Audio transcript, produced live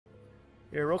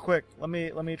Here, real quick. Let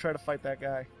me try to fight that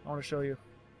guy. I want to show you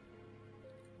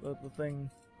the thing.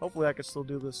 Hopefully, I can still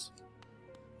do this.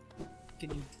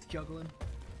 Can you juggle him?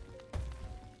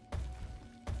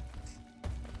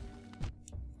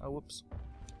 Oh, whoops.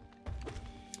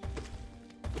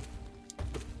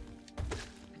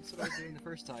 That's what I was doing the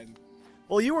first time.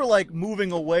 Well, you were like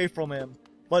moving away from him,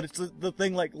 but it's the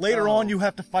thing like later on you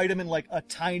have to fight him in like a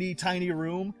tiny, tiny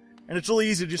room, and it's really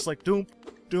easy to just like doomp,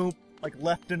 doomp, like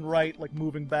left and right, like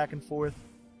moving back and forth.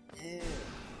 Ew.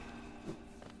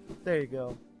 There you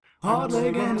go.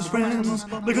 Hardleg and his friends,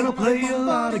 they're gonna play a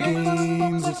lot of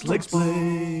games. It's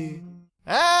Legsplay.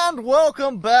 And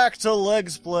welcome back to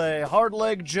Legsplay.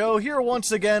 Hardleg Joe here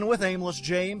once again with Aimless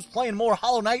James, playing more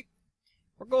Hollow Knight.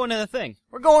 We're going in the thing.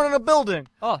 We're going in a building.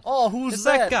 Oh, who's it's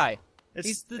that? that guy. It's,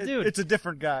 He's the dude. It's a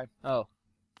different guy. Oh.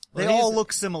 They Well, all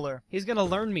look similar. He's gonna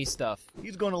learn me stuff.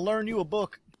 He's going to learn you a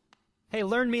book. Hey,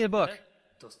 learn me a book.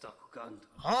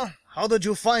 Huh? How did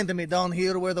you find me down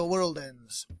here where the world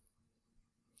ends?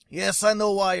 Yes, I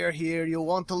know why you're here. You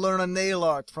want to learn a nail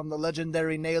art from the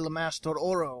legendary nail master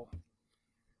Oro.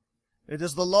 It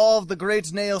is the law of the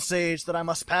great nail sage that I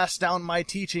must pass down my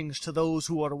teachings to those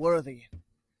who are worthy.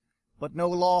 But no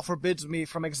law forbids me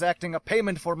from exacting a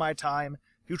payment for my time.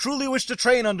 If you truly wish to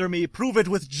train under me, prove it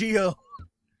with Geo.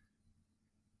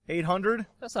 800?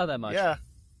 That's not that much. Yeah.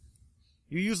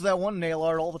 You use that one nail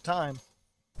art all the time.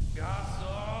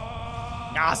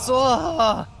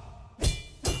 Gaso!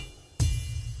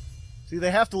 See,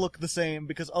 they have to look the same,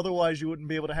 because otherwise you wouldn't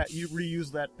be able to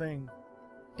reuse that thing.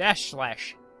 Dash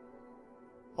slash.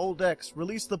 Hold X.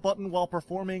 Release the button while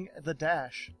performing the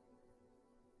dash.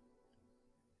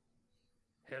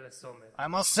 I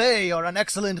must say, you're an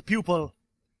excellent pupil.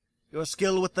 Your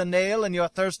skill with the nail and your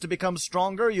thirst to become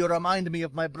stronger, you remind me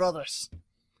of my brothers.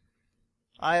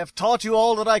 I have taught you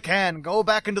all that I can. Go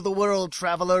back into the world,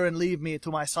 traveler, and leave me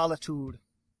to my solitude.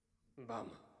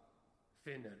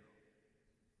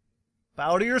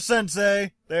 Bow to your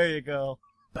sensei. There you go.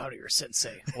 Bow to your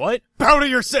sensei. What? Bow to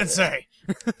your sensei!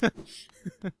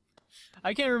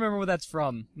 I can't remember what that's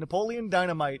from. Napoleon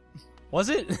Dynamite. Was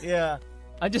it? Yeah.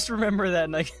 I just remember that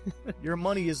and I... Your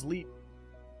money is leap.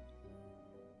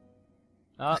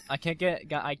 I can't get...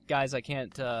 Guys, I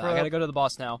can't... I gotta go to the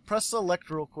boss now. Press select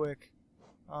real quick.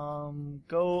 Go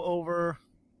over...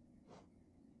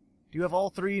 Do you have all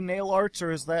three nail arts,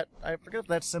 or is that... I forget if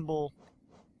that symbol...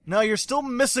 No, you're still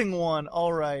missing one.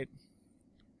 Alright.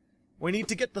 We need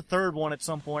to get the third one at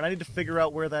some point. I need to figure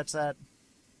out where that's at.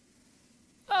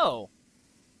 Oh.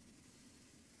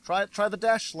 Try the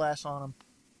dash slash on him.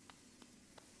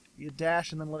 You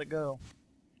dash and then let it go.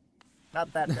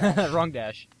 Not that dash. Wrong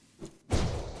dash.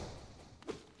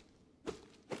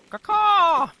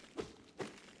 Caw!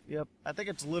 Yep, I think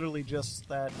it's literally just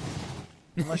that.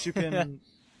 Unless you can...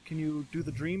 Can you do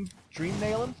the dream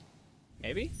nailing?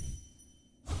 Maybe?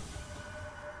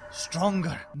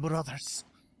 Stronger, brothers.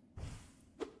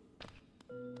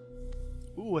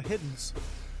 Ooh, a hiddens.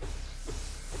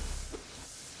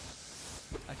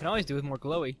 I can always do with more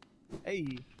glowy.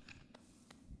 Hey.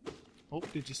 Oh,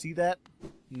 did you see that?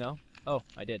 No? Oh,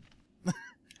 I did.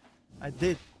 I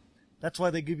did. That's why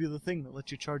they give you the thing that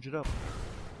lets you charge it up.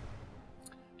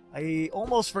 I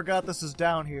almost forgot this is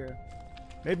down here.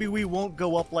 Maybe we won't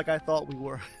go up like I thought we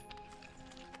were.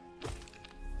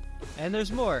 And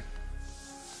there's more.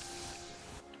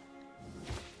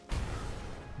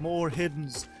 More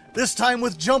hiddens. This time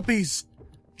with jumpies!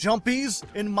 Jumpies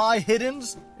in my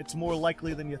hiddens? It's more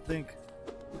likely than you think.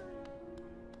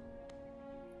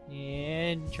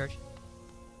 And charge.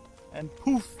 And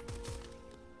poof!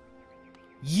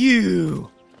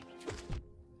 You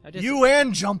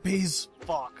and jumpies!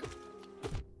 Fuck.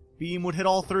 Beam would hit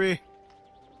all three.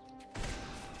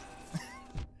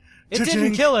 It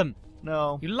didn't kill him!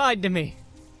 No. You lied to me.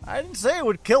 I didn't say it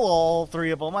would kill all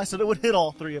three of them. I said it would hit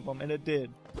all three of them, and it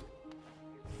did.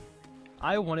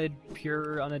 I wanted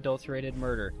pure, unadulterated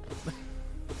murder.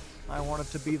 I wanted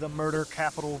to be the murder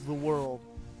capital of the world.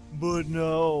 But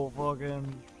no,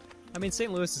 fucking... I mean,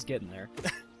 St. Louis is getting there.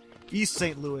 East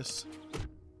St. Louis.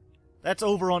 That's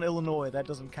over on Illinois. That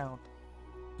doesn't count.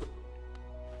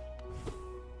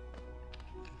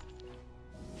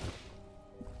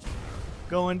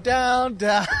 Going down,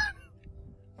 down.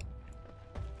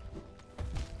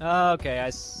 Okay,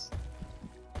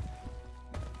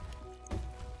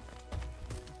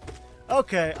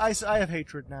 Okay, I have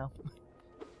hatred now.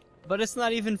 But it's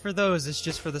not even for those, it's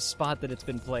just for the spot that it's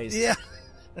been placed. Yeah.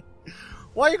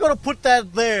 Why are you gonna put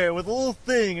that there with a little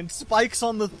thing and spikes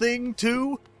on the thing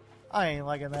too? I ain't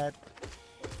liking that.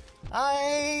 I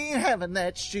ain't having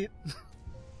that shit.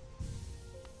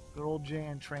 Good old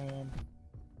Jan Tran.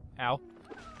 Ow.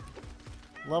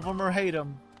 Love him or hate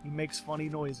him, he makes funny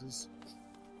noises.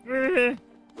 Why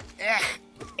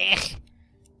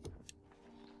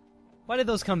did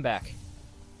those come back?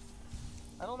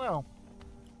 I don't know.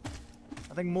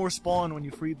 I think more spawn when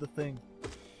you freed the thing.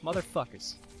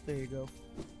 Motherfuckers. There you go.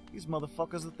 These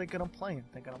motherfuckers are thinking I'm playing.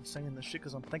 Thinking I'm saying this shit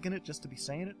because I'm thinking it just to be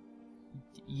saying it.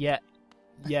 Yeah.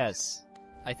 Yes.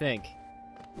 I think.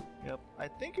 Yep. I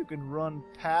think you can run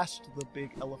past the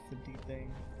big elephanty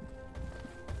thing.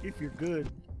 If you're good.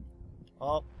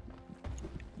 Oh.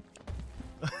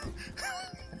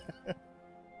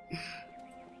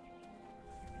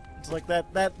 It's like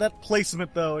that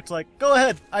placement though. It's like, go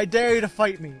ahead, I dare you to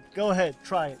fight me. Go ahead,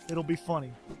 try it. It'll be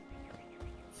funny.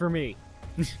 For me.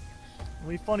 It'll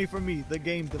be funny for me, the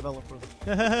game developer.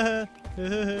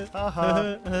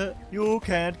 Haha. You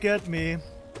can't get me.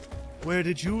 Where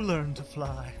did you learn to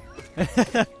fly?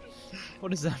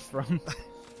 What is that from?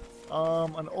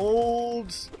 An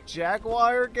old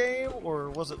Jaguar game,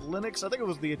 or was it Linux? I think it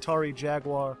was the Atari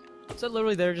Jaguar. Is that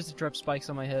literally there just to drop spikes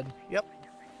on my head? Yep.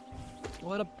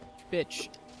 What a bitch.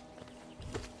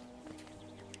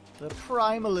 The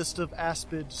primalist of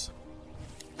aspids.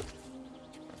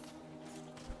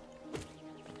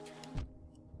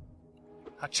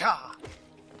 Hacha!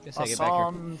 Guess I get back here.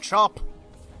 Hassan Chop!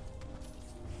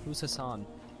 Who's Hassan?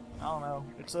 I don't know.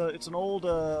 It's an old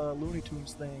Looney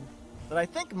Tunes thing that I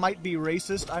think might be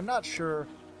racist. I'm not sure.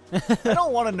 I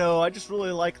don't want to know. I just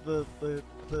really like the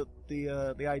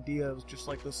idea of just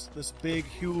like this big,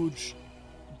 huge,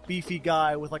 beefy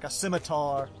guy with like a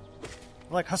scimitar.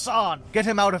 Like, Hassan, get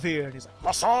him out of here! And he's like,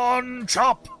 Hassan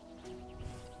Chop!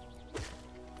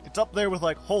 It's up there with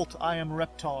like Holt, I am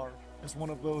Reptar, as one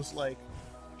of those like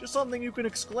just something you can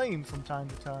exclaim from time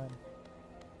to time.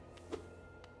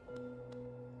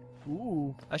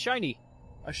 Ooh. A shiny.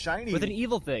 A shiny. With an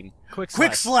evil thing. Quick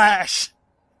Slash!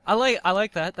 I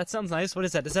like that. That sounds nice. What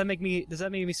is that? Does that make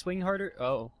me swing harder?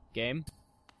 Oh, game.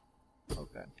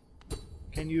 Okay.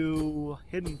 Can you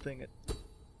hidden thing it?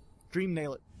 Dream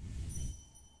nail it.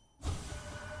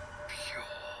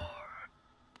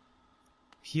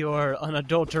 Pure,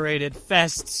 unadulterated,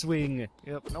 fast swing.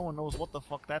 Yep, no one knows what the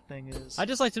fuck that thing is. I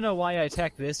just like to know why I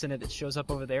attack this and it shows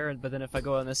up over there, but then if I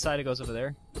go on this side, it goes over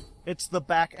there. It's the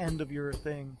back end of your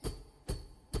thing.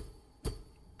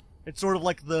 It's sort of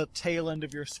like the tail end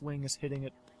of your swing is hitting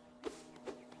it.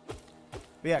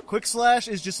 But yeah, Quick Slash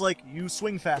is just like, you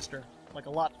swing faster. Like,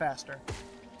 a lot faster.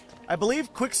 I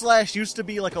believe Quick Slash used to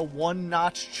be like a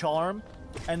one-notch charm,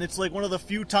 and it's like one of the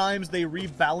few times they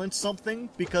rebalance something,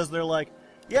 because they're like,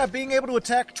 yeah, being able to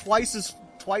attack twice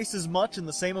as much in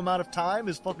the same amount of time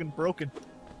is fucking broken.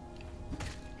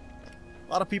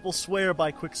 A lot of people swear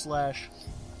by Quick Slash.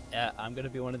 Yeah, I'm gonna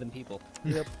be one of them people.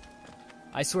 Yep.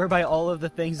 I swear by all of the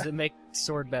things that make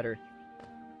sword better.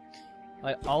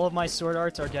 Like, all of my sword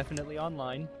arts are definitely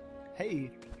online.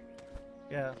 Hey.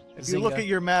 Yeah. If Zynga. you look at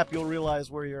your map, you'll realize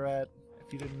where you're at,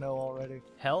 if you didn't know already.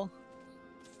 Hell?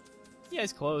 Yeah,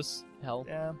 it's close. Hell.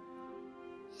 Yeah.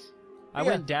 I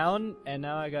went down, and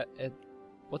now I got...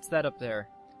 what's that up there?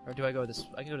 Or do I go this...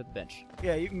 I can go to the bench.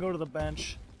 Yeah, you can go to the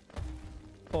bench.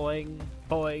 Boing,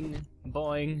 boing,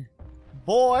 boing.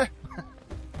 Boy!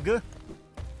 Good.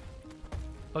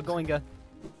 Bagoinga.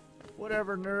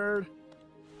 Whatever, nerd.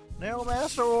 Nail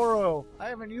Master Oro. I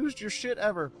haven't used your shit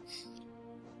ever.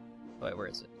 Wait, where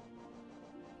is it?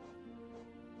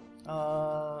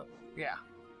 Yeah.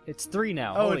 It's 3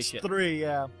 now. Oh, Holy it's shit. 3,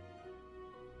 yeah.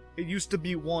 It used to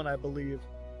be 1, I believe.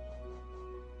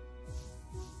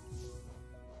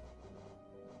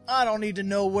 I don't need to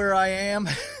know where I am.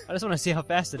 I just want to see how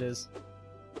fast it is.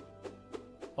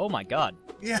 Oh my god.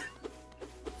 Yeah.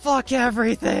 Fuck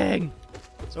everything!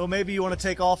 So maybe you want to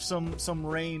take off some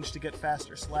range to get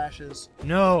faster slashes.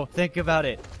 No, think about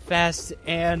it. Fast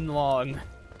and long.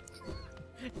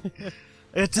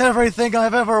 It's everything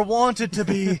I've ever wanted to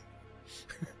be.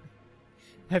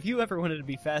 Have you ever wanted to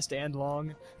be fast and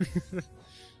long?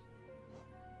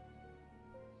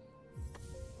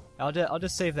 I'll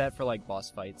just save that for like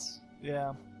boss fights.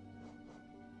 Yeah.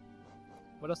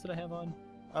 What else did I have on?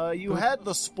 You had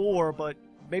the Spore, but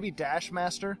maybe Dash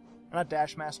Master? Not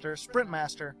Dash Master, Sprint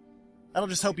Master. That'll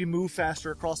just help you move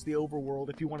faster across the overworld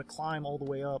if you want to climb all the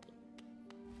way up.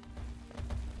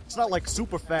 It's not like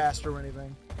super fast or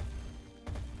anything.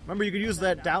 Remember, you could use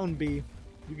that down B.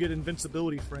 You get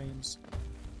invincibility frames.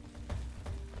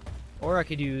 Or I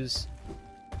could use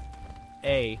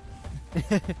A.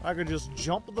 I could just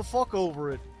jump the fuck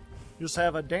over it. Just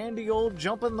have a dandy old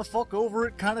jumping the fuck over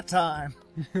it kind of time.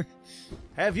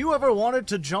 Have you ever wanted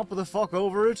to jump the fuck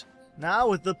over it? Now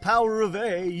with the power of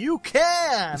A, you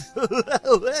can!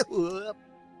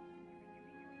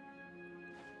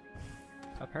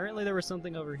 Apparently there was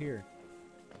something over here.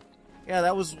 Yeah,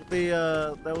 that was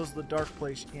the dark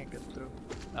place you can't get through.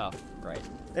 Oh, right.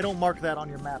 They don't mark that on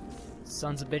your map.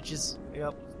 Sons of bitches.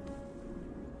 Yep.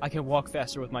 I can walk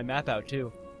faster with my map out,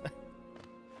 too.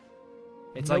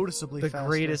 It's noticeably like the faster.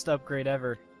 greatest upgrade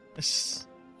ever.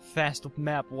 Fast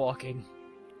map walking.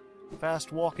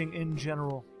 Fast walking in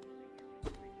general.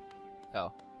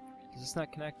 Oh. Does this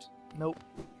not connect? Nope.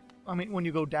 I mean, when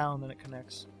you go down, then it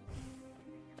connects.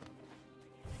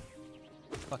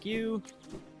 Fuck you.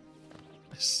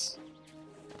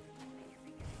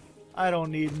 I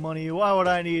don't need money. Why would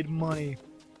I need money?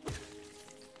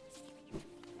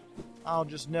 I'll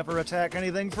just never attack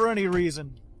anything for any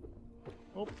reason.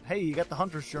 Oh, hey, you got the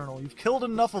Hunter's Journal. You've killed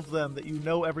enough of them that you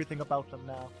know everything about them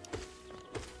now.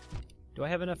 Do I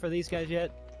have enough for these guys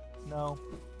yet? No.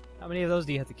 How many of those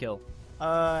do you have to kill?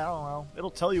 I don't know.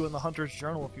 It'll tell you in the Hunter's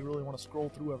Journal if you really want to scroll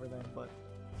through everything, but...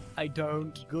 I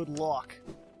don't. Good luck.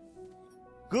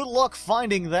 Good luck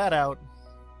finding that out.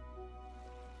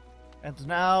 And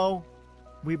now,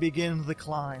 we begin the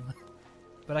climb.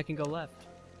 But I can go left.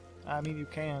 I mean, you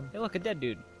can. Hey, look, a dead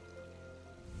dude.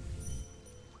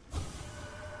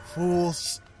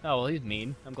 Fools. Oh, well, he's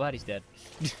mean. I'm glad he's dead.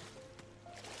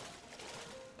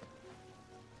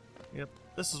 Yep,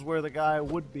 this is where the guy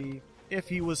would be if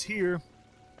he was here.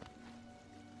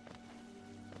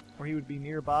 Or he would be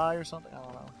nearby or something, I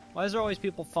don't know. Why is there always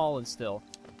people falling still?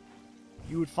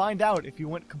 You would find out if you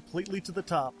went completely to the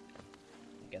top.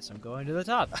 I guess I'm going to the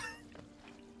top.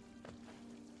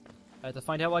 I have to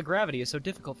find out why gravity is so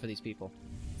difficult for these people.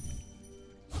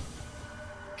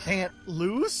 Can't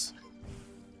lose?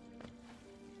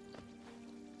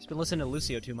 He's been listening to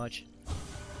Lucio too much.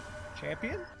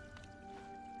 Champion?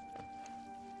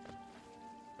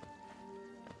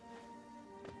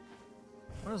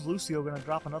 When is Lucio gonna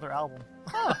drop another album?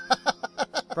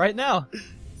 Right now.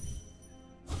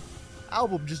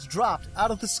 Album just dropped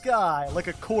out of the sky like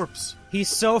a corpse. He's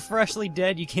so freshly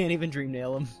dead you can't even dream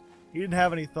nail him. He didn't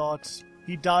have any thoughts.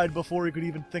 He died before he could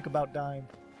even think about dying.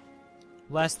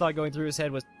 Last thought going through his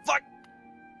head was, fuck!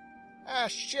 Ah,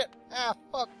 shit! Ah,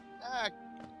 fuck! Ah...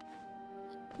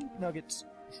 Nuggets.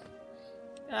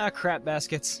 Ah, crap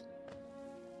baskets.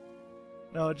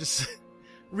 No, just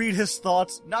read his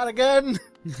thoughts. Not again!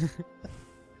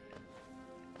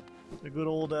 The good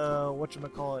old,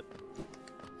 whatchamacallit.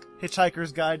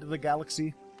 Hitchhiker's Guide to the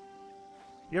Galaxy.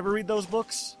 You ever read those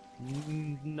books?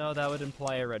 No, that would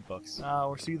imply I read books.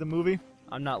 Or see the movie?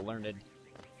 I'm not learned. Did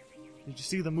you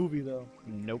see the movie, though?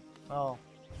 Nope. Oh.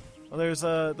 Well, there's,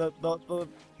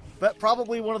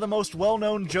 probably one of the most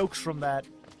well-known jokes from that.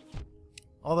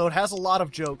 Although it has a lot of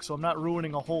jokes, so I'm not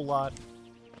ruining a whole lot.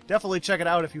 Definitely check it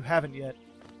out if you haven't yet.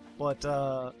 But,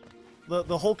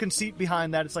 the whole conceit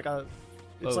behind that, it's like a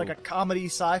comedy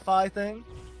sci-fi thing.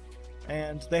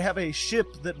 And they have a ship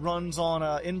that runs on,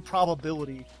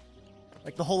 improbability.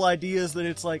 Like, the whole idea is that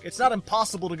it's not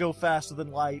impossible to go faster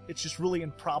than light, it's just really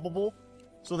improbable.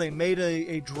 So they made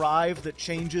a drive that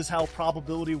changes how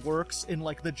probability works in,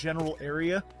 like, the general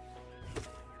area.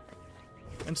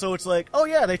 And so it's like, oh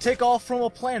yeah, they take off from a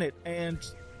planet, and,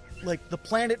 like, the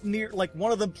planet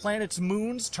one of the planet's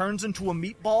moons turns into a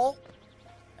meatball,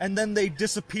 and then they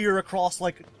disappear across,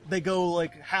 like, they go,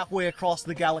 like, halfway across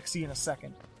the galaxy in a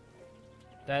second.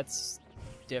 That's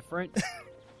different.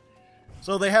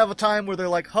 So they have a time where they're,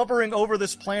 like, hovering over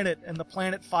this planet, and the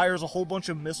planet fires a whole bunch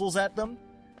of missiles at them,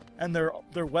 and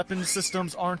their weapon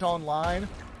systems aren't online.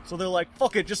 So they're like,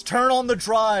 fuck it, just turn on the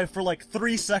drive for, like,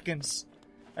 3 seconds.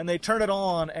 And they turn it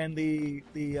on, and the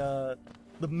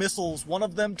missiles, one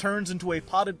of them turns into a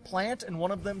potted plant, and one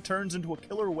of them turns into a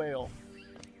killer whale.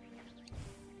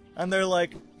 And they're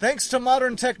like, thanks to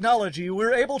modern technology,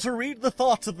 we're able to read the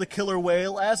thoughts of the killer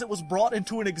whale as it was brought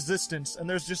into an existence. And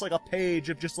there's just like a page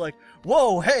of just like,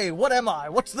 whoa, hey, what am I?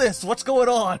 What's this? What's going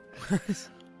on?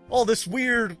 All this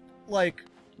weird, like,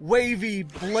 wavy,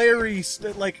 blary,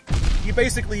 he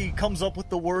basically comes up with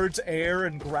the words air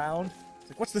and ground. It's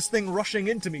like, what's this thing rushing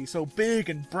into me? So big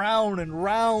and brown and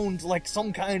round, like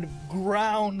some kind of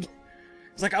ground.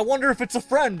 It's like, I wonder if it's a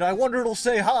friend. I wonder it'll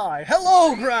say hi.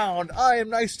 Hello, ground! I am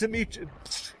nice to meet you.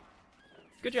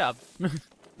 Good job.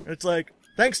 It's like,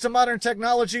 thanks to modern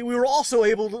technology, we were also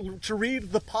able to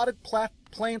read the potted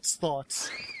plant's thoughts.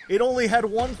 It only had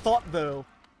one thought, though.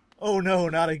 Oh no,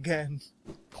 not again.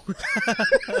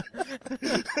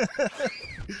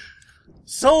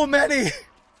 So many!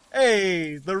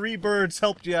 Hey, the rebirds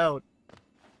helped you out.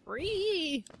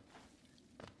 Free!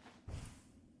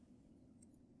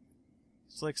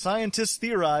 It's like scientists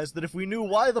theorize that if we knew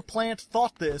why the plant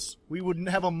thought this, we would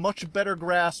have a much better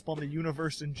grasp on the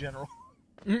universe in general.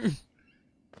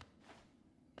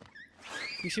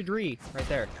 You should right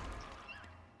there.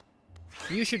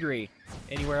 You should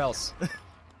anywhere else.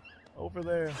 Over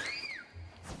there.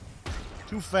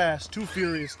 Too fast, too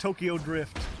furious, Tokyo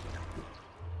Drift.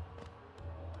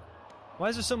 Why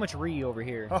is there so much over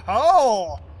here?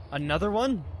 Oh! Another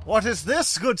one? What is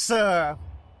this, good sir?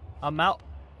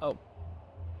 Oh.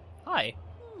 Hi.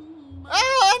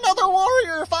 Ah, another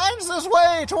warrior finds his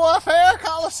way to a fair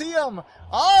Colosseum.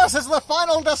 Ours is the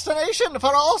final destination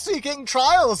for all seeking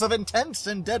trials of intense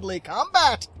and deadly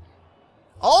combat.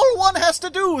 All one has to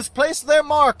do is place their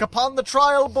mark upon the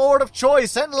trial board of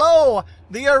choice, and lo,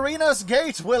 the arena's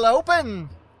gate will open.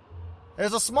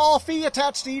 There's a small fee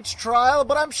attached to each trial,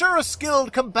 but I'm sure a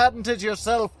skilled combatant as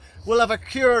yourself will have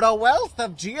accrued a wealth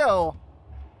of geo.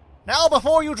 Now,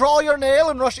 before you draw your nail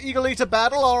and rush eagerly to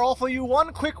battle, I'll offer you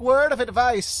one quick word of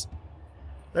advice.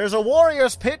 There's a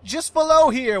warrior's pit just below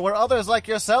here where others like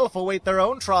yourself await their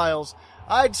own trials.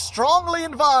 I'd strongly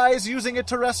advise using it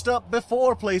to rest up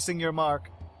before placing your mark.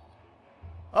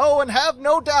 Oh, and have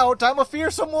no doubt, I'm a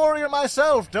fearsome warrior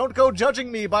myself. Don't go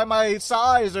judging me by my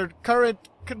size or current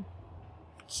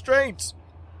constraints.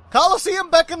 Colosseum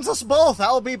beckons us both.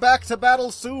 I'll be back to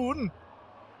battle soon.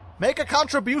 Make a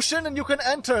contribution and you can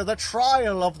enter the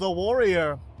trial of the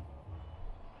warrior.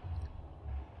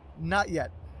 Not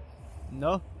yet.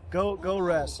 No? Go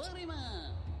rest.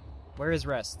 Where is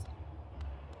rest?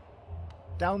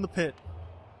 Down the pit.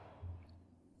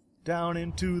 Down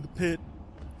into the pit.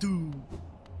 Dude.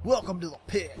 Welcome to the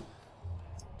pit.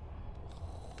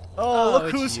 Oh,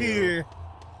 look who's here.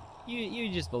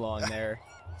 You just belong there.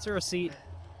 Is there a seat?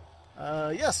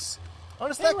 Yes. Oh,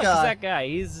 it's Hey, that look, guy. it's that guy.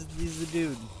 He's the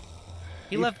dude.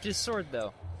 He left his sword,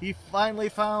 though. He finally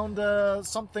found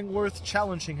something worth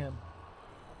challenging him.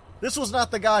 This was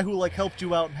not the guy who, like, helped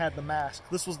you out and had the mask.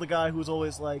 This was the guy who was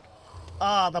always like,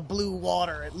 ah, the blue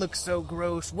water, it looks so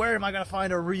gross. Where am I going to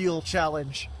find a real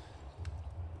challenge?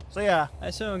 So, yeah. I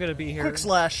assume I'm going to be here Quick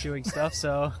slash. doing stuff,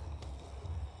 so...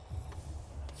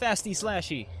 Fasty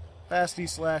slashy. Fasty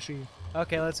slashy.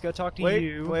 Okay, let's go talk to Wait,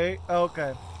 you. wait,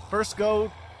 okay. First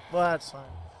go... Well, that's fine.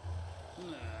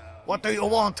 What do you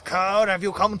want, coward? Have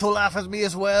you come to laugh at me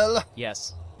as well?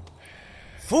 Yes.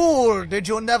 Fool! Did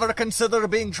you never consider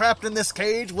being trapped in this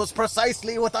cage was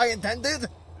precisely what I intended?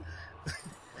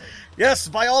 Yes,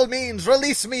 by all means,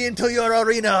 release me into your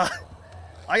arena.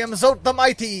 I am Zot the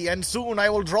Mighty, and soon I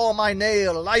will draw my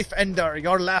nail. Life Ender,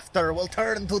 your laughter will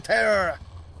turn to terror.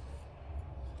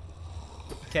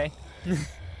 Okay.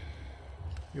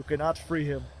 You cannot free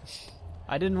him.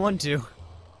 I didn't want to.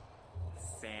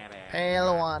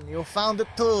 Pale one, you found it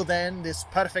too, then, this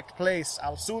perfect place.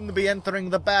 I'll soon be entering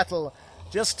the battle,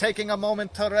 just taking a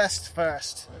moment to rest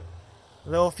first.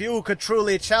 Though few could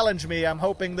truly challenge me, I'm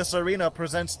hoping this arena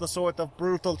presents the sort of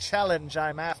brutal challenge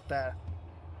I'm after.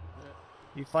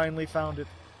 You finally found it.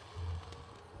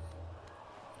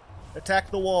 Attack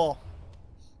the wall.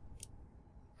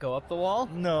 Go up the wall?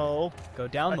 No. Go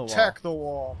down the wall. Attack the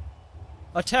wall.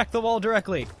 Attack the wall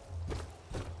directly.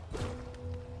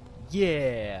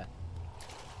 Yeah.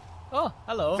 Oh,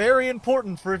 hello. Very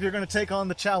important for if you're going to take on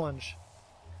the challenge.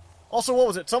 Also, what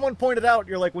was it? Someone pointed out,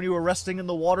 you're like when you were resting in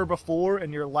the water before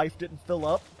and your life didn't fill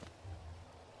up.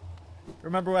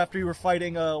 Remember after you were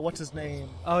fighting, what's his name?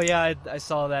 Oh yeah, I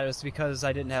saw that. It was because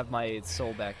I didn't have my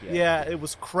soul back yet. Yeah, it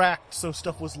was cracked, so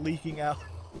stuff was leaking out.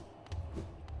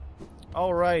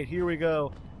 Alright, here we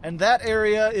go. And that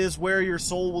area is where your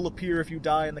soul will appear if you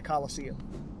die in the Colosseum.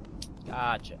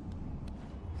 Gotcha.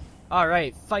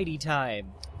 Alright, fighty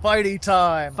time. Fighty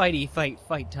time!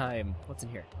 Fight time. What's in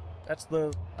here? That's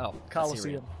the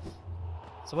Colosseum.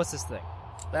 So what's this thing?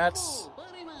 That's...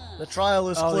 The trial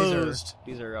is closed.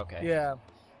 These are okay. Yeah.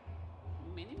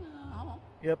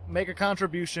 Yep, make a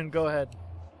contribution, go ahead.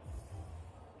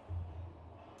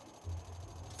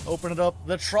 Open it up.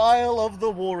 The Trial of the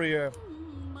Warrior.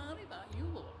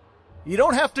 You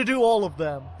don't have to do all of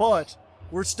them, but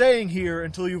we're staying here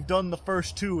until you've done the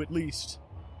first two at least.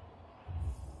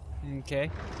 Okay.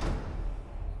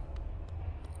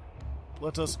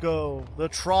 Let us go. The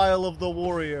Trial of the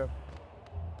Warrior.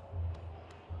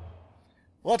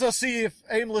 Let us see if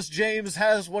Aimless James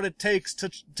has what it takes to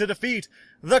defeat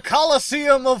the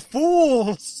Colosseum of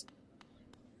Fools!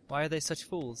 Why are they such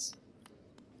fools?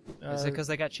 Is it because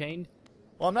they got chained?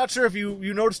 Well, I'm not sure if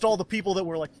you noticed all the people that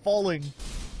were, like, falling.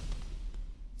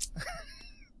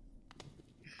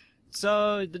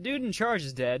 So, the dude in charge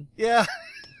is dead. Yeah.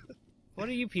 What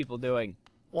are you people doing?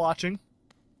 Watching.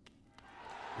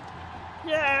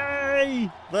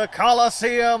 Yay! The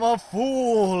Colosseum of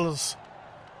Fools!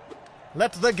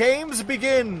 Let the games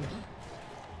begin!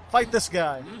 Fight this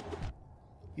guy.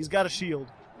 He's got a shield.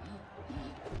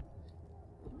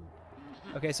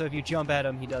 Okay, so if you jump at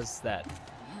him, he does that.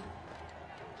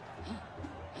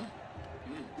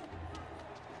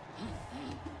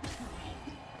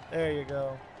 There you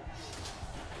go.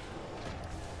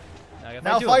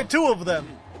 Now fight 2 of them!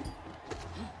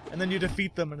 And then you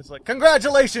defeat them, and it's like,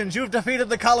 congratulations, you've defeated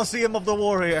the Colosseum of the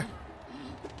Warrior.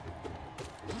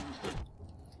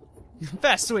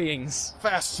 Fast swings!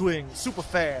 Fast swing, super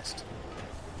fast.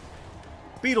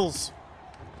 Beetles.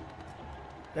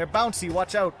 They're bouncy,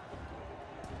 watch out.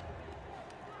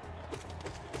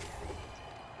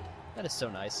 That is so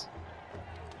nice.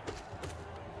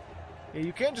 Yeah,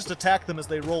 you can't just attack them as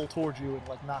they roll towards you and,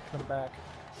 like, knock them back.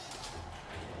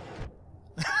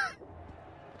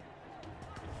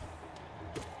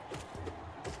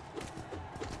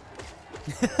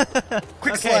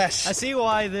 Quick slash! I see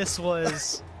why this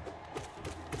was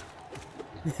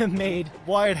made.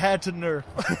 Why it had to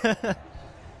nerf.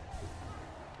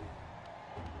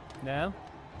 No?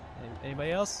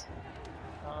 Anybody else?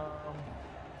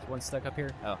 Is one stuck up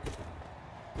here? Oh.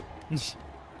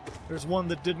 There's one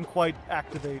that didn't quite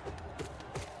activate.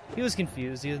 He was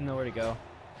confused. He didn't know where to go.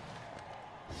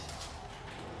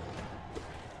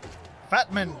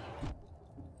 Fatman!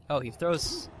 Oh, he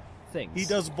throws things. He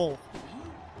does both.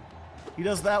 He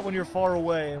does that when you're far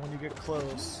away, and when you get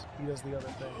close, he does the other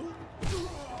thing.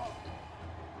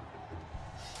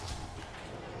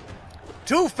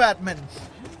 2 Fatmen!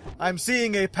 I'm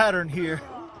seeing a pattern here.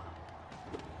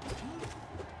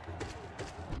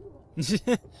 This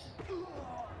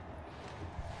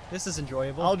is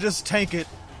enjoyable. I'll just tank it.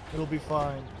 It'll be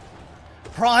fine.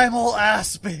 Primal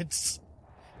Aspids!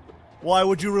 Why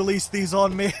would you release these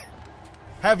on me?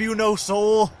 Have you no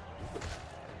soul?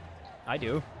 I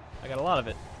do. I got a lot of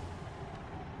it.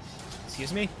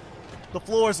 Excuse me? The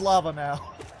floor's lava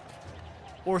now.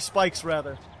 Or spikes,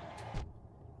 rather.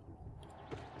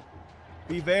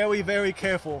 Be very, very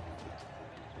careful.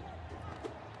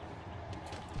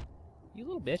 You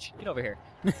little bitch. Get over here.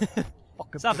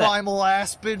 Fucking Stop that. primal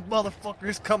aspid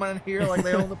motherfuckers coming in here like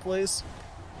they own the place.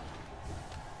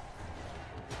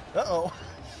 Uh-oh.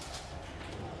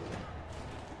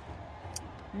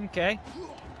 Okay.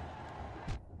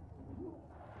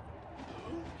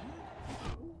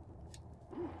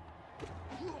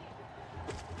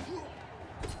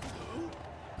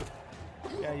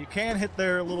 Yeah, you can hit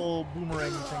their little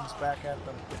boomerang things back at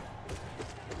them.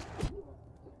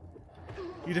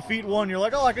 You defeat one, you're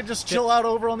like, oh, I could just chill out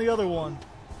over on the other one.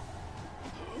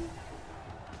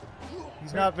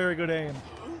 He's not very good aim.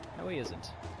 No, he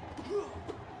isn't.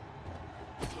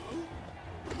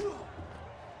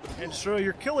 And sure,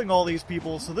 you're killing all these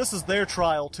people, so this is their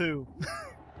trial, too.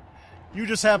 You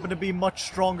just happen to be much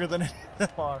stronger than any of them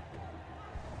are.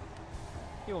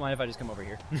 You won't mind if I just come over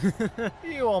here.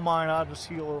 You won't mind, I'll just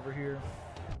heal over here.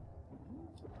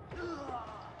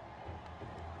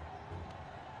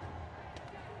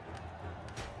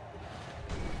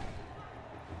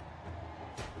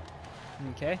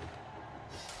 Okay.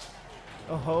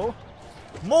 Oh-ho.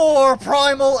 More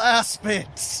primal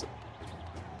aspids!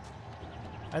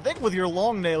 I think with your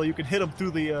long nail you can hit them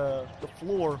through the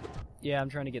floor. Yeah, I'm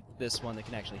trying to get this one that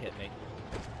can actually hit me.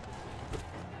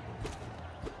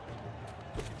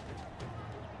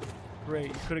 Great,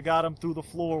 you could have got him through the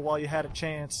floor while you had a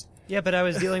chance. Yeah, but I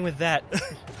was dealing with that.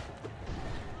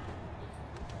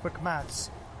 Quick mats.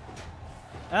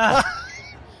 Ah!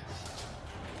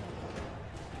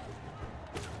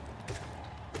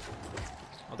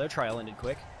 Oh, their trial ended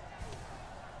quick.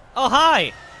 Oh,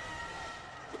 hi!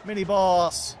 Mini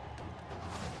boss.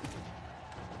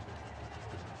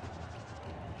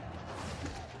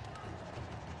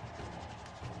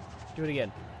 Do it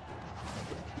again.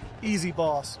 Easy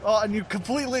boss. Oh, and you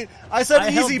completely... I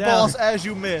said easy boss as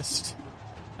you missed.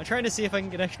 I'm trying to see if I can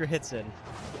get extra hits in.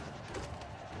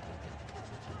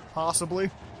 Possibly.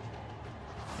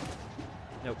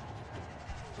 Nope.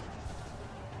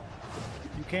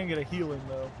 You can get a healing,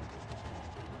 though.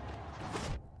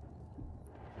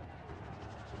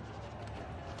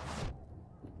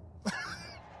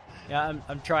 Yeah,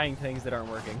 I'm trying things that aren't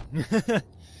working.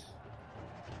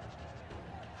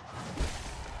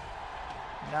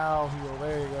 Now heal.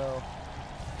 There you go.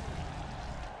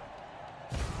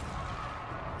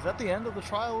 Is that the end of the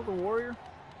trial of the warrior?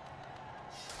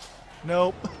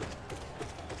 Nope.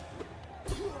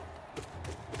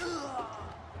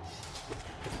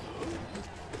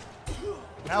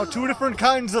 Now 2 different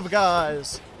kinds of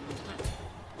guys.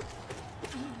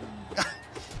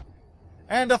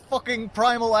 And a fucking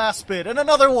primal aspid. And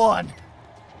another one.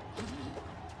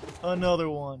 Another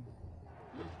one.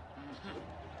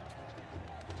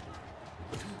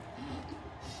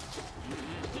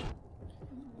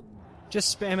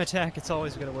 Just spam attack, it's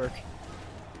always gonna work.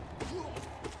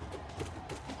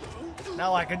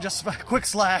 Now I can just quick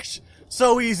slash.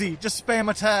 So easy. Just spam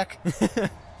attack.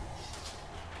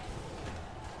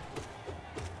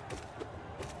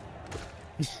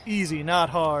 Easy, not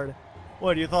hard.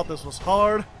 What, you thought this was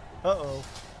hard? Uh-oh.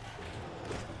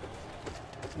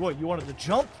 What, you wanted to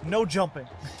jump? No jumping.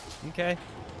 Okay.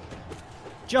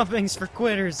 Jumping's for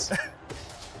quitters.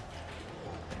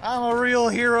 I'm a real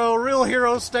hero. Real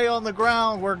heroes stay on the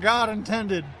ground where God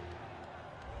intended.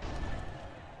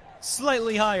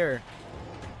 Slightly higher.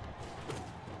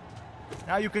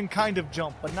 Now you can kind of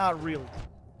jump, but not really.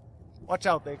 Watch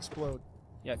out, they explode.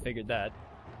 Yeah, I figured that.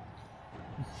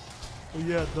 Oh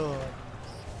yeah, duh.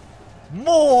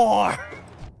 More!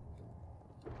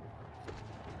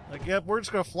 Like, yep, we're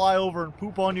just gonna fly over and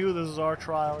poop on you. This is our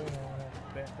trial, you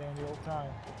know, dandy old time.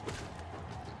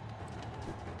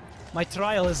 My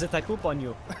trial is that I poop on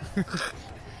you.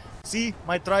 See,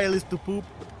 my trial is to poop.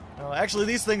 Actually,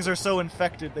 these things are so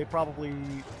infected, they probably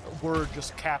were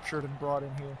just captured and brought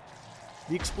in here.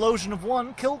 The explosion of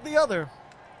one killed the other.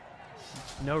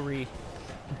 No re.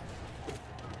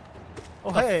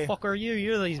 Oh, What hey, the fuck are you?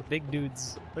 You're these big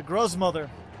dudes. the Gruzmother.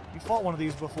 You fought one of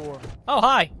these before. Oh,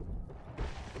 hi!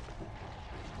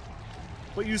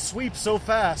 But you sweep so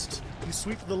fast. You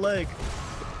sweep the leg.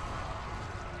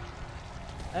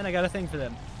 And I got a thing for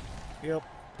them. Yep.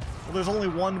 Well, there's only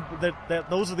one that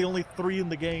those are the only 3 in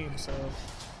the game, so.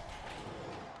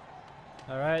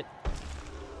 Alright.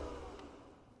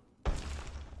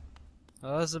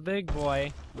 Oh, that's a big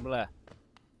boy. Blah.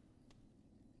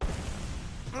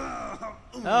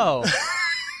 Oh.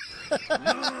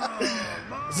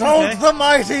 Zod the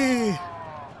Mighty!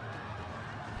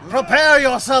 Prepare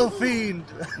yourself, fiend!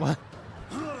 What?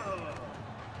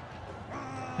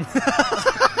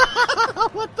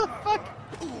 What the fuck?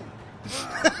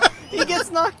 He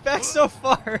gets knocked back so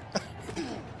far.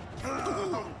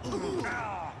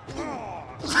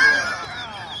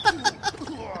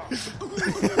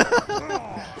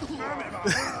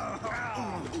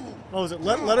 Oh, is it?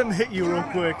 Let him hit you real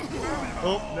quick.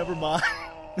 Oh, never mind.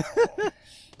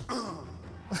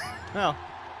 Oh.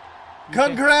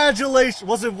 Congratulations!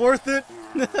 Was it worth it?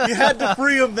 You had to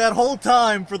free him that whole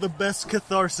time for the best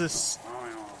catharsis.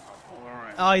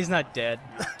 Oh, he's not dead.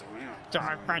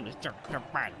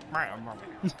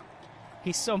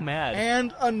 He's so mad.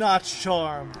 And a notch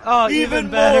charm. Oh, even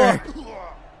better.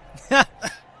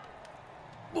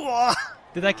 More.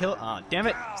 Did that kill? Oh, damn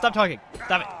it. Stop talking.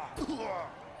 Stop it.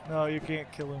 No, you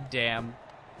can't kill him. Damn.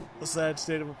 A sad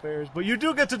state of affairs. But you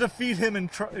do get to defeat him in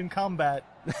combat.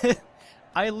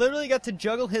 I literally got to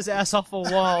juggle his ass off a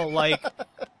wall like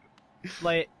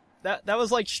that was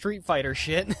like Street Fighter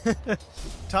shit.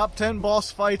 Top 10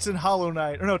 boss fights in Hollow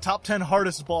Knight. Or no, top 10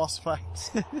 hardest boss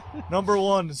fights. Number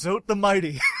 1, Zod the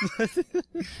Mighty.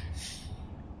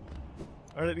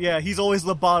 Or, yeah, he's always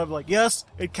the bottom. Like, yes,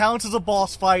 it counts as a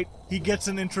boss fight. He gets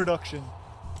an introduction.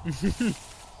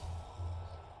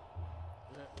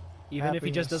 Even if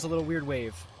he just does a little weird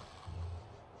wave.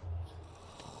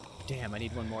 Damn, I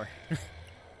need one more.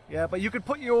 Yeah, but you could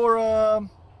put your,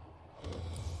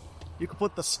 you could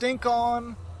put the stink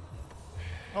on.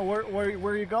 Oh, where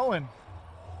are you going?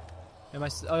 Am I?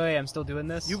 Oh, yeah, I'm still doing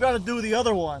this. You gotta do the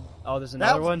other one. Oh, there's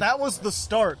another one? That was the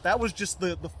start. That was just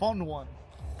the fun one.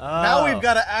 Oh. Now we've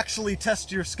gotta actually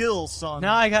test your skills, son.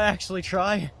 Now I gotta actually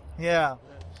try? Yeah.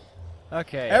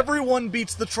 Okay. Everyone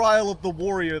beats the trial of the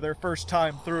warrior their first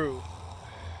time through.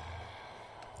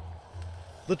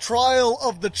 The trial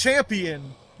of the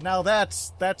champion. Now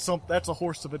that's a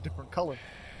horse of a different color.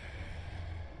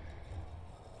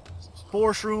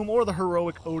 Fearsome or the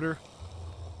heroic odor.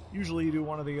 Usually you do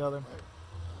one or the other.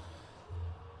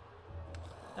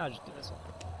 I'll just do this one.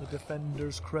 The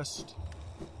Defender's Crest.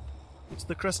 It's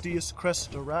the crestiest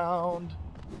crest around.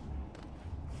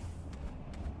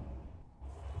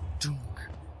 Dunk,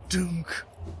 dunk.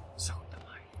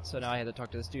 So now I had to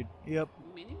talk to this dude. Yep.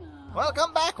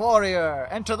 Welcome back, warrior!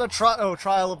 Enter the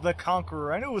trial of the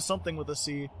Conqueror. I knew it was something with a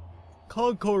C.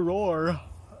 Conqueror.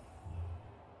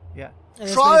 Yeah.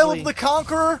 Trial of the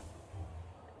Conqueror?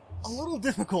 A little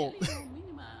difficult.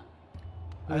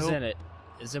 Who's in it?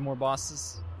 Is there more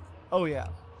bosses? Oh, yeah.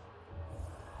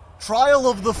 Trial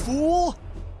of the Fool?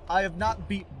 I have not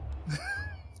beaten.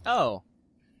 Oh.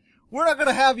 We're not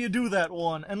gonna have you do that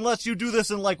one, unless you do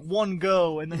this in, like, one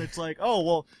go, and then it's like, oh,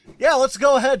 well, yeah, let's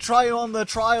go ahead, try on the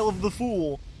Trial of the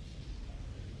Fool.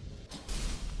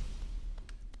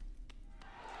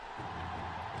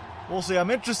 We'll see, I'm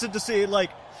interested to see,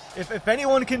 like, if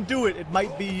anyone can do it, it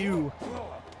might be you.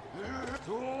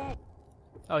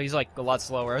 Oh, he's, like, a lot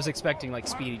slower. I was expecting, like,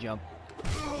 speedy jump.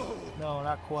 No,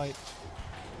 not quite.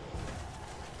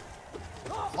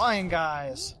 Flying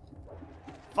guys.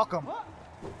 Fuck them.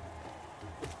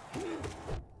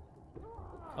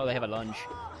 Oh, they have a lunge.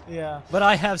 Yeah. But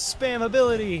I have spam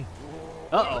ability!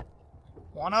 Uh-oh.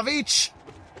 One of each.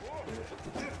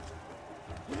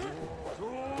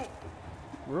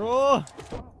 Roar!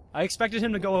 I expected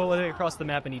him to go all the way across the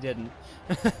map, and he didn't.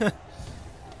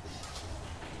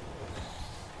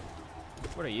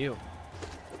 What are you?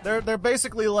 They're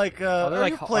basically like, they're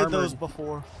like you've played armored. those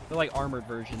before. They're like armored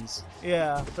versions.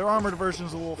 Yeah, they're armored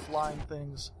versions of little flying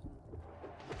things.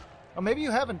 Or maybe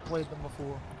you haven't played them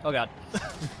before. Oh god.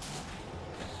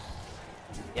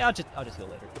 Yeah, I'll just heal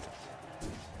later.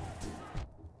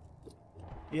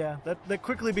 Yeah, that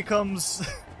quickly becomes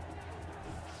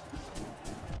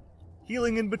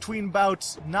healing in between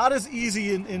bouts not as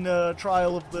easy in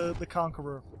Trial of the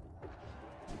Conqueror.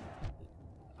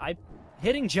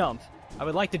 Hitting jump. I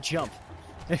would like to jump.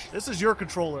 This is your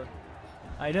controller.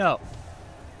 I know.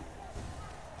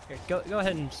 Here, go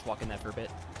ahead and just walk in that for a bit.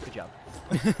 Good job.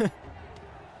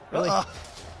 Really? How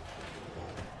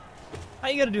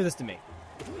you gonna do this to me?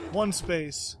 One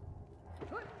space.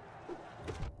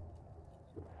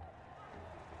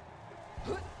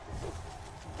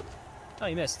 Oh,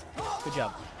 you missed. Good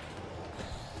job.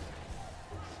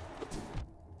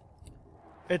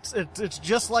 It's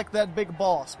just like that big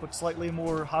boss, but slightly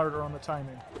more harder on the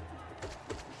timing.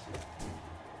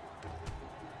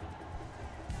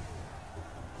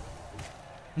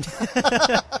 He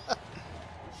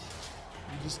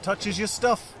just touches your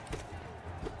stuff.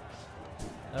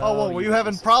 Oh, whoa, were you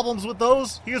having problems with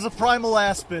those? Here's a primal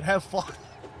aspid. Have fun.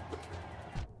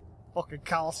 Fucking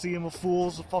Colosseum of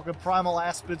fools with fucking primal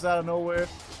aspids out of nowhere.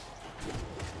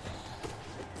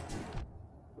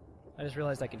 I just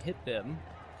realized I can hit them.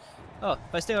 Oh,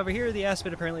 if I stay over here, the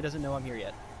aspid apparently doesn't know I'm here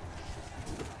yet.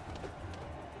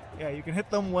 Yeah, you can hit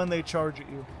them when they charge at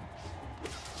you.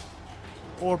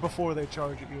 Or before they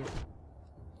charge at you.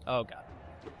 Oh god.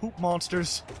 Hoop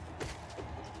monsters.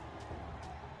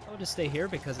 I'll just stay here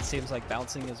because it seems like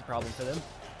bouncing is a problem for them.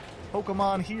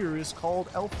 Pokemon here is called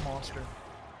Elf Monster.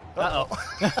 Uh-oh.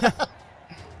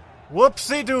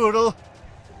 Whoopsie doodle.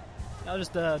 I'll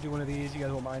just do one of these, you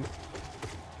guys won't mind.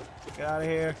 Get out of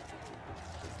here.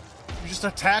 You just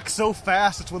attack so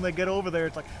fast, it's when they get over there,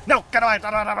 it's like, no, get away!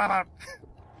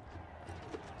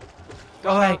 Go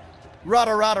away!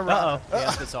 Rada, rada, rada. Uh-oh.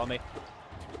 Yeah, it saw me.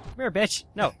 Come here, bitch.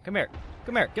 No, come here.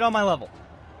 Come here. Get on my level.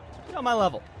 Get on my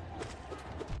level.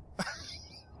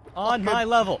 On my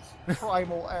level.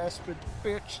 Primal aspid,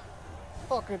 bitch.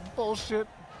 Fucking bullshit.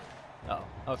 Oh,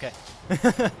 okay.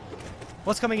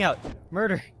 What's coming out?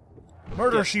 Murder.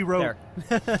 Murder, Yeah, she wrote.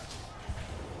 There.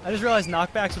 I just realized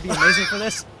knockbacks would be amazing for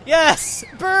this. Yes!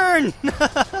 Burn!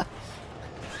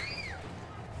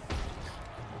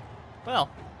 Well.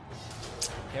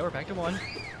 Okay, we're back to 1.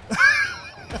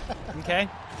 Okay.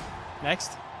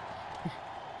 Next.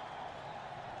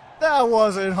 That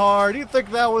wasn't hard. You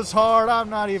think that was hard? I'm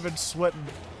not even sweating.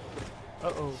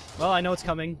 Uh-oh. Well, I know it's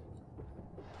coming.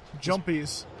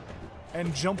 Jumpies.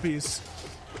 And jumpies.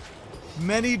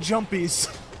 Many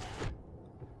jumpies.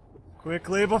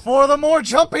 Quickly before the more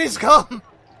jumpies come!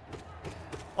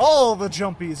 All the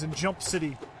jumpies in Jump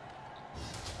City.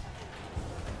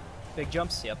 Big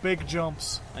jumps? Yep. Big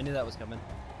jumps. I knew that was coming.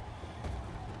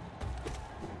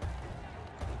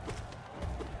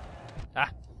 Ah.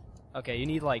 Okay, you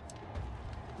need, like...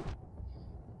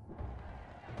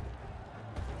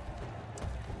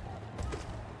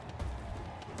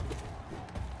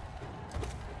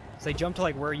 So they jump to,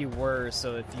 like, where you were,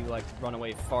 so if you, like, run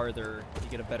away farther, you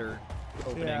get a better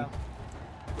opening. Yeah.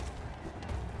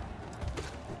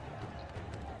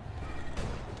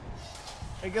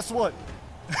 Hey, guess what?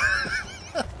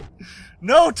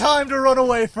 No time to run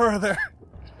away further!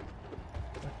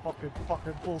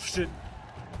 Fucking bullshit.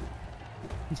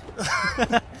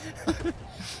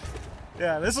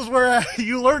 Yeah, this is where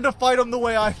you learn to fight them the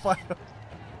way I fight them.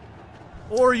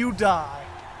 Or you die.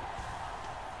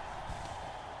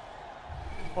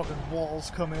 Fucking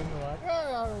walls come in, you're like,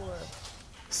 ah,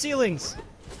 Ceilings!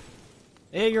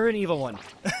 Hey, you're an evil one.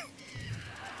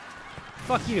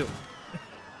 Fuck you.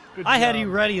 good I had job. you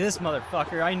ready, this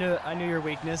motherfucker. I knew your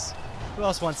weakness. Who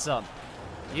else wants some?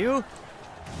 You?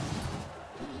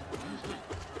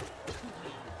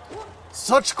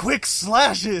 Such quick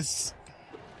slashes!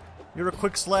 You're a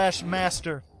quick slash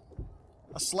master.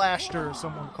 A slashter,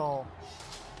 someone call.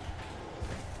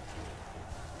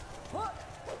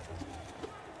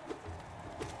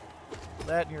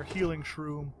 That and your healing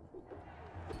shroom.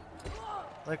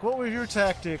 Like, what was your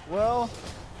tactic? Well,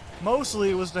 mostly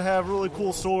it was to have really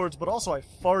cool swords, but also I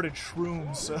farted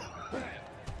shrooms, so...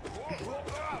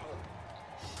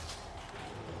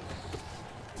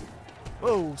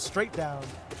 Whoa, straight down.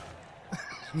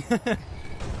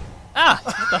 Ah!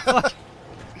 What the fuck?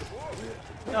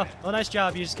 Oh, well, nice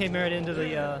job. You just came right into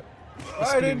the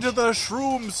right into the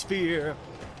shroom sphere.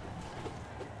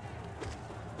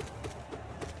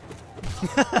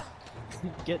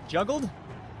 Get juggled?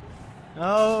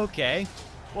 Okay.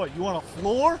 What, you want a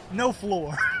floor? No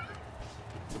floor.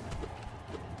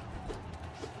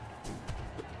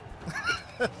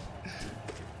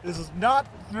 This is not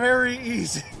very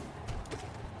easy.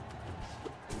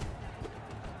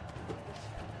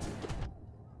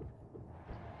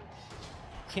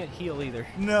 Can't heal either.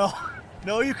 No.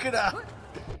 No, you cannot.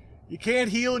 You can't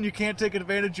heal and you can't take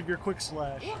advantage of your quick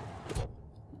slash.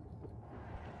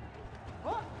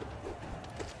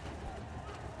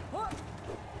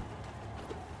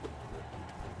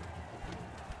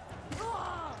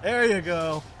 There you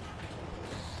go.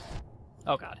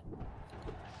 Oh god.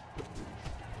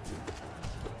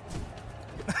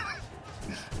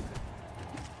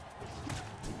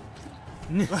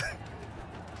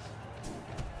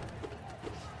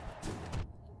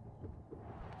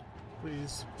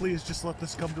 Please, please just let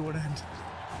this come to an end.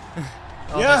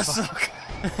 Oh, yes!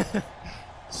 Okay.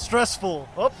 Stressful.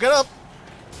 Oh, get up!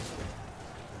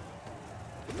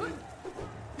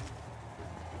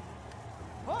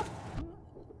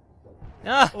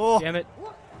 Ah! Oh. Damn it.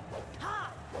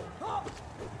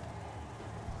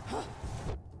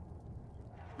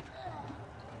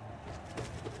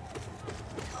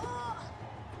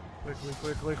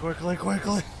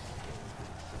 Quickly.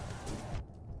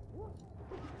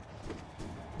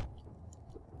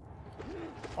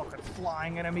 Fucking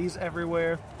flying enemies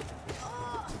everywhere.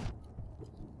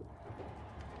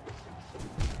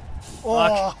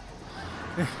 Oh.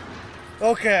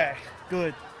 Okay,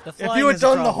 good. If you had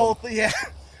done the whole thing, yeah.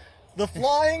 The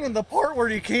flying and the part where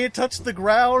you can't touch the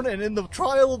ground, and in the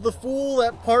Trial of the Fool,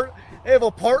 that part, they have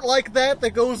a part like that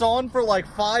goes on for like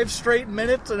 5 straight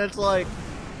minutes, and it's like,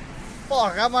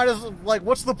 fuck, I might as well, like,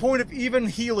 what's the point of even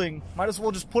healing? Might as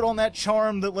well just put on that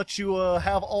charm that lets you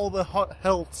have all the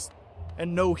healths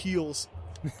and no heals.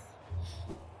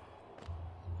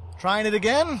 Trying it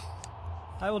again?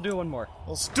 I will do one more.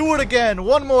 Let's do it again,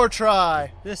 one more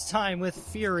try. This time with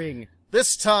fearing.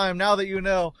 This time, now that you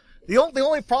know. The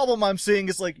only problem I'm seeing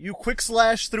is, like, you quick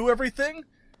slash through everything,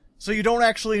 so you don't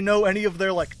actually know any of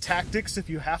their, like, tactics if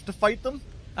you have to fight them.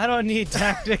 I don't need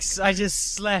tactics, I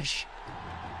just slash.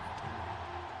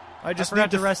 I forgot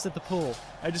to rest at the pool.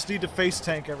 I just need to face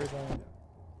tank everything.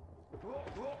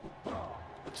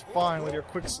 It's fine, with your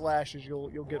quick slashes you'll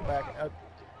get back.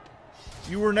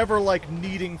 You were never, like,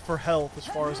 needing for health, as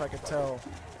far as I could tell.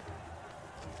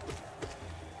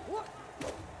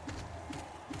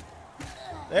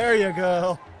 There you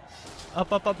go.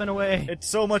 Up, and away. It's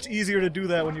so much easier to do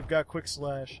that when you've got quick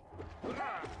slash.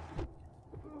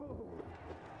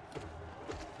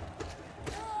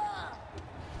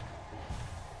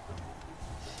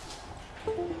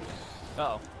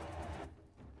 Uh-oh.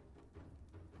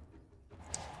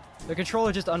 The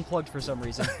controller just unplugged for some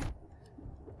reason.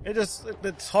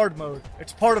 It's hard mode.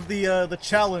 It's part of the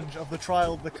challenge of the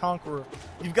Trial of the Conqueror.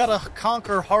 You've got to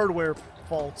conquer hardware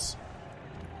faults.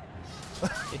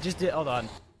 It just did. Hold on.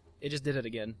 It just did it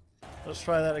again. Let's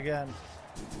try that again.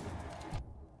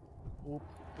 Oop.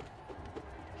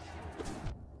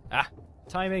 Ah,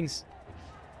 timings.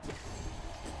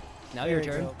 Now your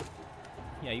turn. Go.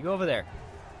 Yeah, you go over there.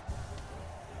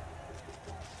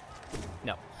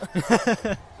 No.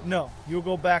 No, you'll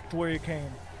go back to where you came.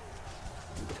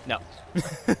 No.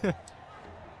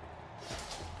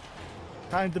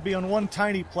 Time to be on one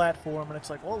tiny platform, and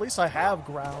it's like, well, at least I have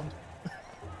ground.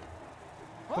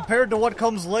 Compared to what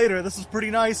comes later, this is pretty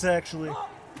nice, actually.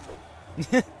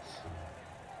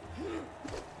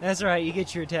 That's right, you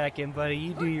get your attack in, buddy.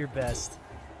 You do your best.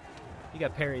 You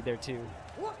got parried there, too.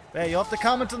 Hey, you'll have to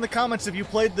comment in the comments if you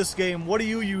played this game. What do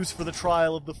you use for the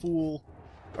Trial of the Fool?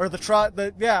 Or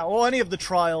any of the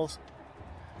trials.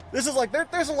 This is like,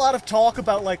 there's a lot of talk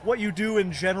about, like, what you do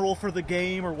in general for the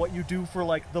game, or what you do for,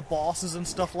 like, the bosses and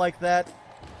stuff like that.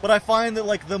 But I find that,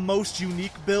 like, the most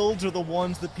unique builds are the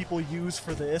ones that people use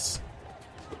for this.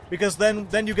 Because then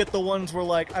you get the ones where,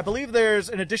 like, I believe there's,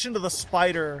 in addition to the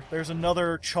spider, there's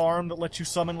another charm that lets you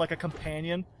summon, like, a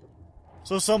companion.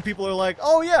 So some people are like,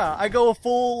 oh yeah, I go a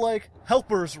full, like,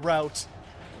 helper's route.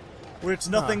 Where it's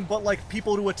nothing but, like,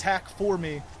 people to attack for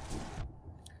me.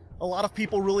 A lot of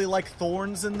people really like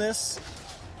thorns in this.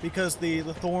 Because the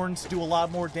thorns do a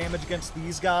lot more damage against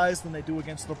these guys than they do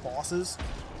against the bosses.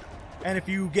 And if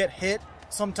you get hit,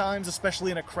 sometimes,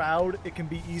 especially in a crowd, it can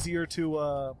be easier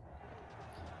to,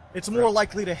 it's more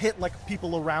likely to hit, like,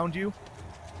 people around you.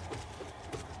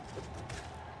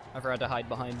 I forgot to hide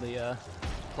behind the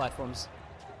platforms.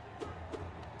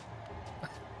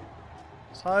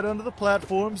 Let's hide under the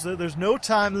platforms. There's no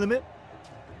time limit.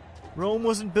 Rome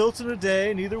wasn't built in a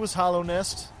day, neither was Hollow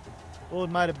Nest. Well, it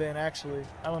might have been, actually.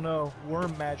 I don't know.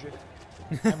 Worm magic.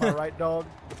 Am I right, dog?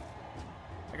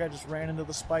 That guy just ran into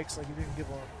the spikes like he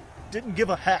didn't give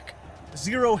a heck.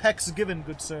 0 hecks given,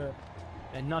 good sir.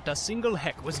 And not a single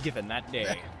heck was given that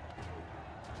day.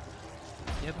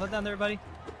 You have fun down there, buddy?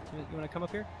 You want to come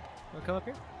up here? You want to come up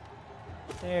here?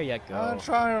 There you go. I'm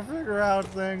trying to figure out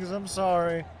things. I'm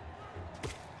sorry.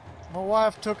 My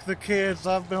wife took the kids.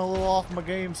 I've been a little off my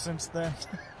game since then.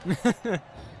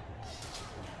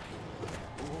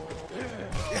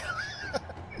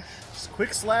 Just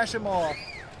quick slash him off.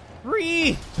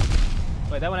 Wait,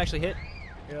 that one actually hit?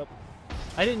 Yep.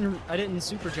 I didn't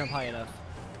super jump high enough.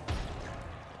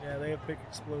 Yeah, they have big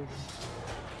explosions.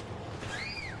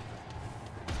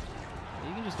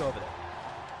 You can just go over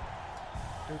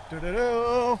there.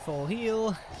 Do-do-do-do. Full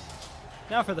heal.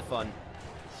 Now for the fun.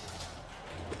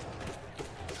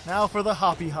 Now for the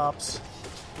hoppy hops.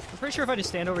 I'm pretty sure if I just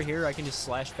stand over here, I can just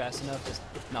slash fast enough, just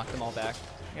knock them all back.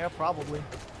 Yeah, probably.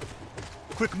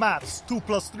 Quick maths. 2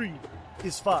 plus 3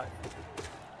 is 5.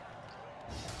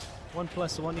 1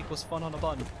 plus 1 equals fun on a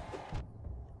bun.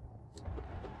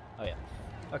 Oh yeah.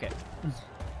 Okay.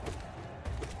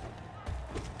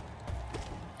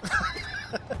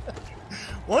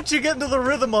 Once you get into the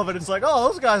rhythm of it, it's like, oh,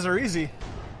 those guys are easy.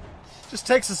 Just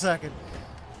takes a second.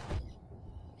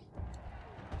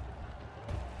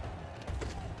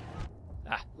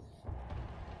 Ah.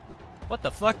 What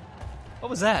the fuck? What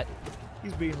was that?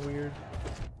 He's being weird.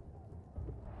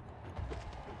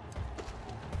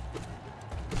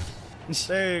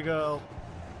 There you go.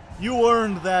 You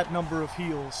earned that number of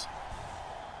heals.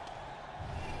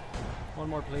 One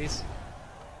more, please.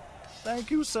 Thank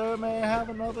you, sir. May I have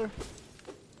another?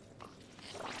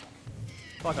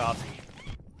 Fuck off.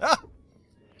 Ah!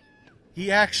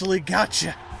 He actually got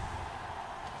you.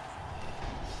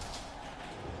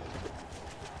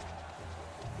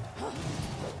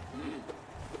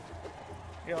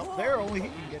 Yeah, up there only he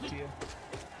can get to you.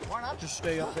 Why not just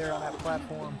stay up there on that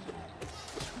platform?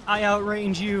 I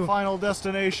outrange you. Final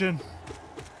destination.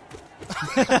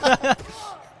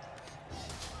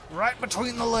 Right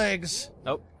between the legs.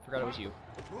 Nope, forgot it was you.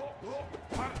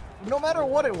 No matter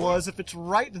what it was, if it's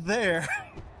right there.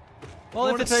 Well,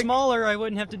 if it's smaller, I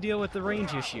wouldn't have to deal with the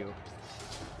range issue.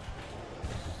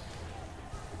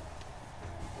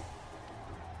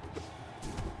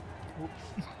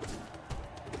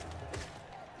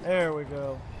 There we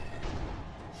go.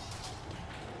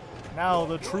 Now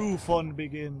the true fun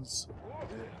begins.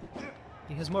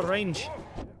 He has more range.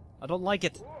 I don't like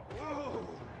it.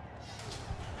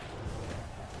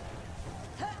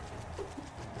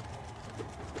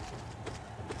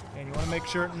 And you want to make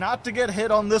sure not to get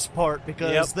hit on this part,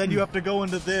 because then you have to go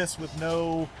into this with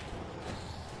no...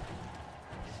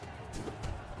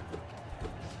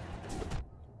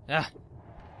 Ah.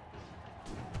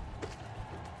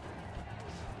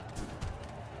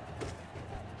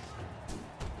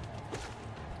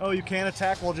 Oh, you can't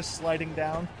attack while just sliding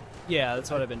down? Yeah,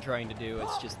 that's what I've been trying to do.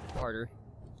 It's just harder.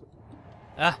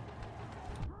 Ah.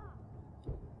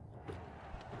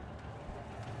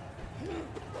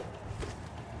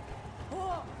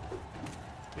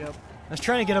 Yep. I was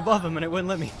trying to get above him and it wouldn't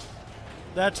let me.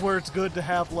 That's where it's good to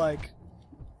have, like...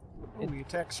 Oh, we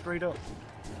attack straight up.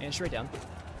 And straight down.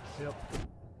 Yep.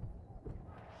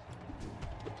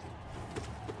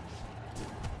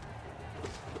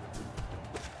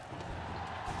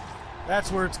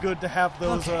 That's where it's good to have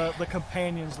those, the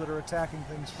companions that are attacking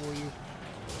things for you.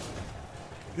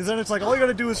 Because then it's like, all you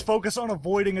gotta do is focus on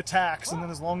avoiding attacks, and then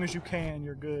as long as you can,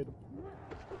 you're good.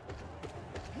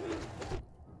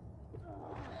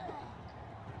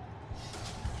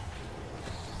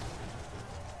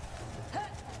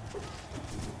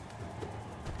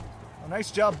 A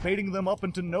nice job baiting them up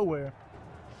into nowhere.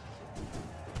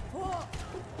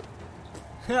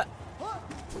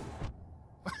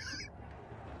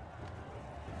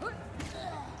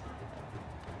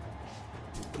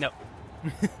 No.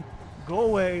 Go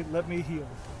away, let me heal.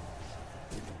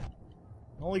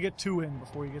 Only get 2 in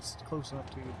before he gets close enough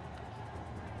to you.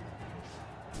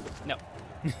 No.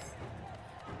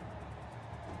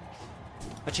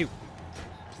 But you.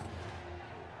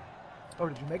 Oh,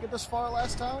 did you make it this far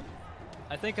last time?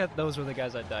 I think those were the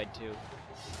guys that died too.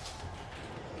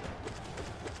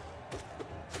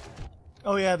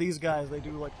 Oh yeah, these guys, they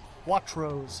do like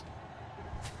quattros.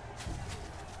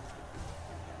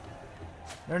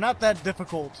 They're not that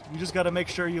difficult. You just gotta make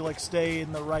sure you like stay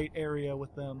in the right area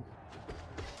with them.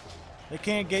 They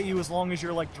can't get you as long as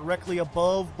you're like directly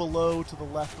above, below, to the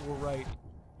left or right.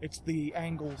 It's the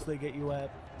angles they get you at.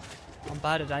 I'm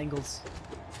bad at angles.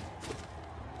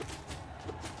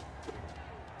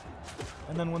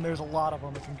 And then when there's a lot of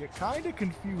them, it can get kind of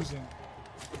confusing.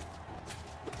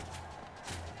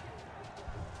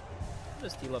 I'll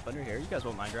just heal up under here. You guys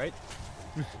won't mind, right?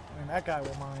 I mean, that guy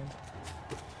will mind.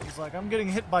 He's like, I'm getting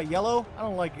hit by yellow? I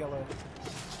don't like yellow.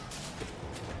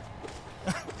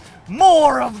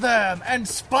 More of them! And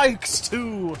spikes,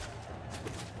 too!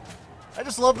 I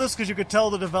just love this because you could tell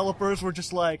the developers were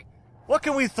just like, what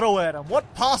can we throw at them?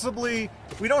 What possibly...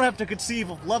 We don't have to conceive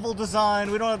of level design.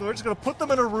 We're just going to put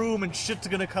them in a room and shit's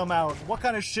going to come out. What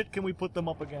kind of shit can we put them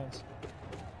up against?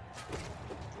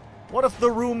 What if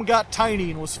the room got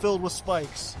tiny and was filled with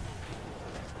spikes?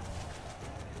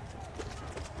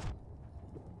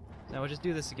 Now we'll just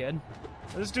do this again.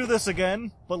 Let's do this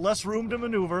again, but less room to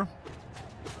maneuver.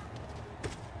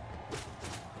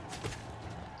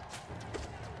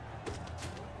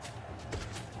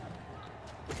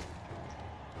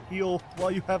 Heal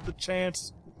while you have the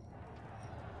chance.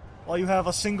 While you have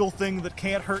a single thing that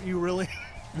can't hurt you, really.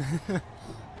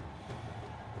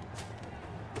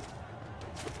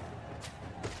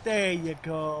 There you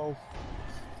go.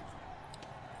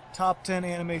 Top 10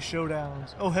 anime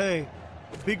showdowns. Oh hey,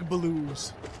 big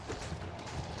blues.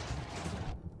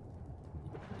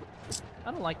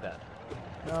 I don't like that.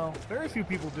 No, very few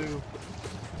people do.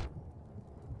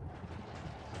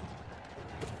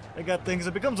 They got things.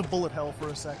 It becomes a bullet hell for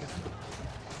a second.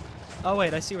 Oh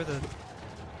wait, I see where the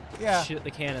shit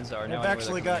the cannons are. They've Now I know where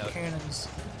actually they're got coming out. cannons.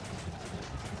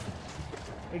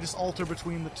 They just alter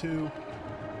between the two.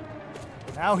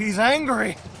 Now he's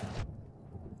angry.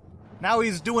 Now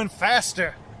he's doing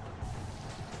faster.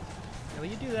 Will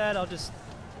you do that? I'll just...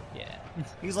 Yeah.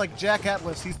 He's like Jack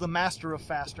Atlas. He's the master of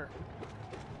faster.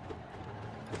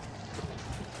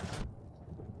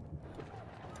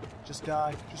 Just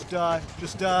die. Just die.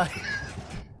 Just die.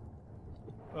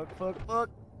 Fuck, fuck, fuck.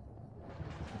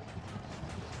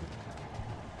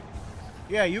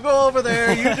 Yeah, you go over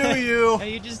there. You do you.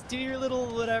 Hey, you just do your little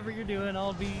whatever you're doing.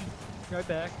 I'll be right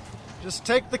back. Just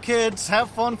take the kids. Have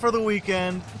fun for the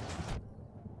weekend.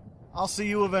 I'll see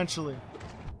you eventually.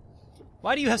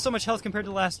 Why do you have so much health compared to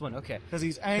the last one? Okay. Because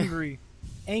he's angry.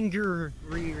 Anger.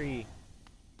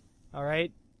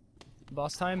 Alright.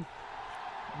 Boss time?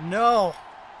 No.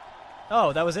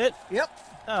 Oh, that was it? Yep.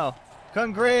 Oh.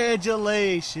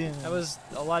 Congratulations. That was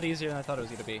a lot easier than I thought it was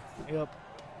going to be. Yep.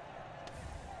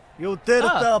 You did it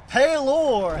the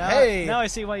Palor. Hey. Now I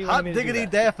see why you Hot wanted me to do diggity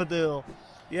that. daffodil.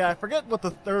 Yeah, I forget what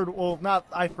the third... Well, not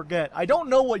I forget. I don't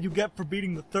know what you get for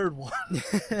beating the third one.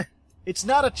 It's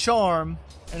not a charm,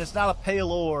 and it's not a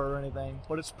Palor or anything,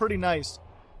 but it's pretty nice.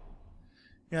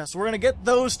 Yeah, so we're going to get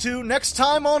those two next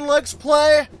time on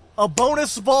Legsplay, a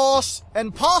bonus boss,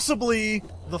 and possibly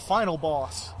the final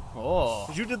boss. Oh.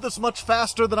 'Cause you did this much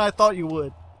faster than I thought you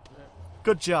would.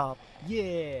 Good job.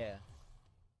 Yeah.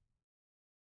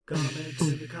 Comment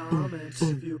in the comments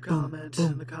if you comment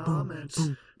in the comments.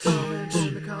 Comment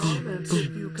in the comments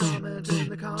if you comment in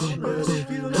the comments.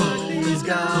 If you like these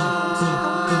guys.